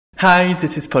Hi,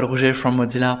 this is Paul Rouget from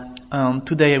Mozilla.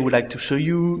 Today I would like to show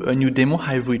you a new demo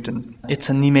I've written.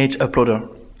 It's an image uploader.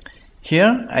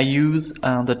 Here I use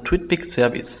the TweetPic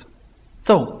service.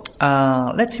 So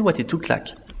let's see what it looks like.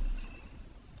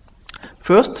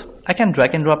 First, I can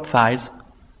drag and drop files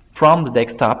from the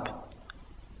desktop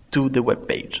to the web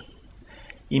page.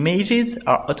 Images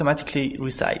are automatically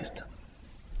resized.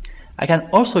 I can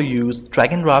also use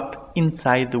drag and drop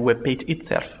inside the web page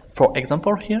itself. For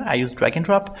example, here I use drag and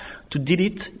drop to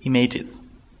delete images.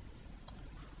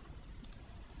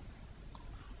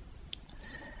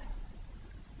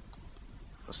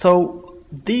 So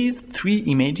these three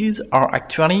images are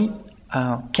actually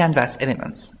canvas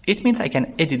elements. It means I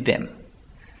can edit them.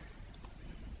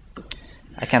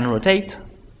 I can rotate,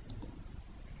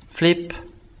 flip,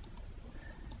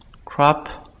 crop,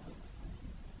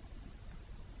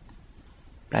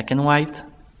 black and white,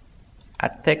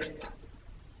 add text,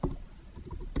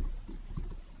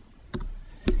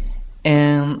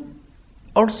 and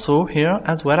also here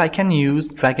as well I can use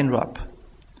drag and drop.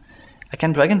 I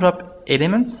can drag and drop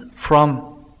elements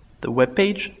from the web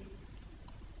page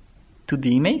to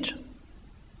the image,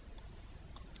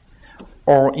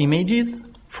 or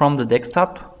images from the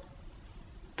desktop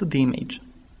to the image.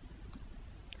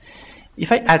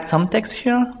 If I add some text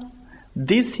here,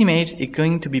 this image is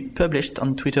going to be published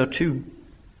on Twitter too.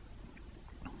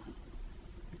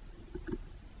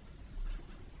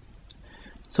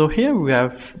 So here we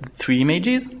have the three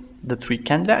images, the three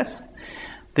canvas.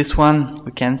 This one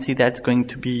we can see that's going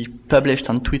to be published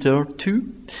on Twitter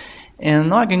too. And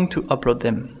now I'm going to upload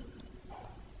them.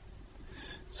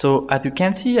 So as you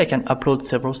can see, I can upload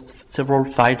several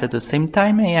files at the same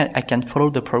time, and I can follow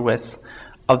the progress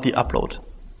of the upload.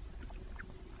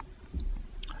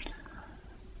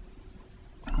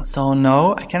 So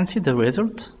now I can see the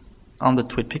result on the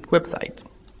TweetPic website.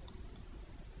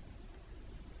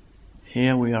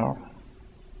 Here we are.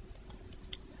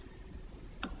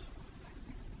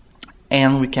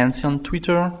 And we can see on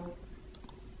Twitter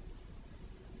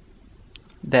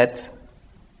that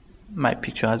my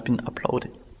picture has been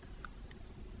uploaded.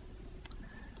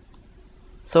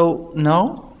 So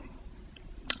now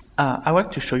I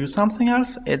want to show you something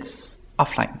else. It's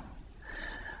offline.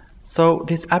 So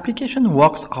this application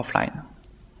works offline.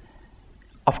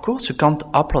 Of course, you can't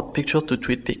upload pictures to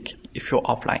TweetPic if you're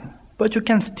offline, but you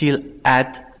can still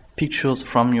add pictures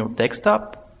from your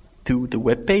desktop to the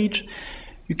web page.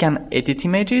 You can edit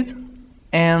images,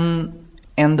 and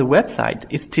the website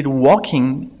is still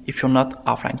working if you're not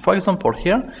offline. For example,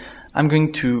 here I'm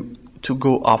going to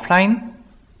go offline.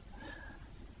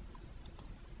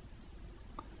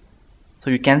 So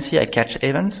you can see I catch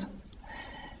events.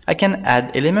 I can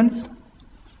add elements.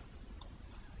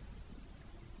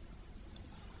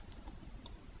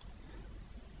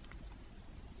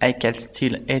 I can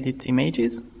still edit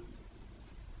images.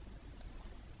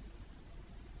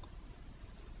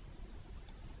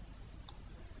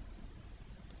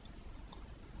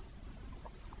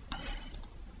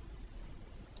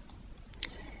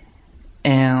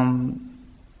 And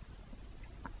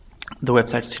the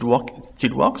website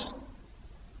still works.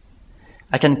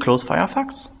 I can close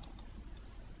Firefox.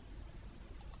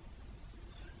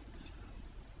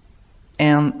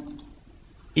 And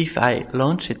if I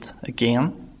launch it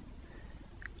again,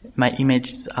 my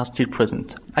images are still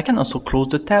present. I can also close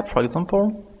the tab, for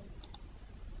example,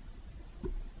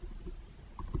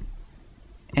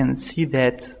 and see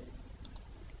that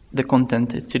the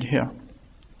content is still here.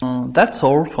 That's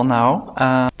all for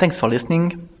now. Thanks for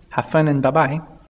listening. Have fun and bye-bye.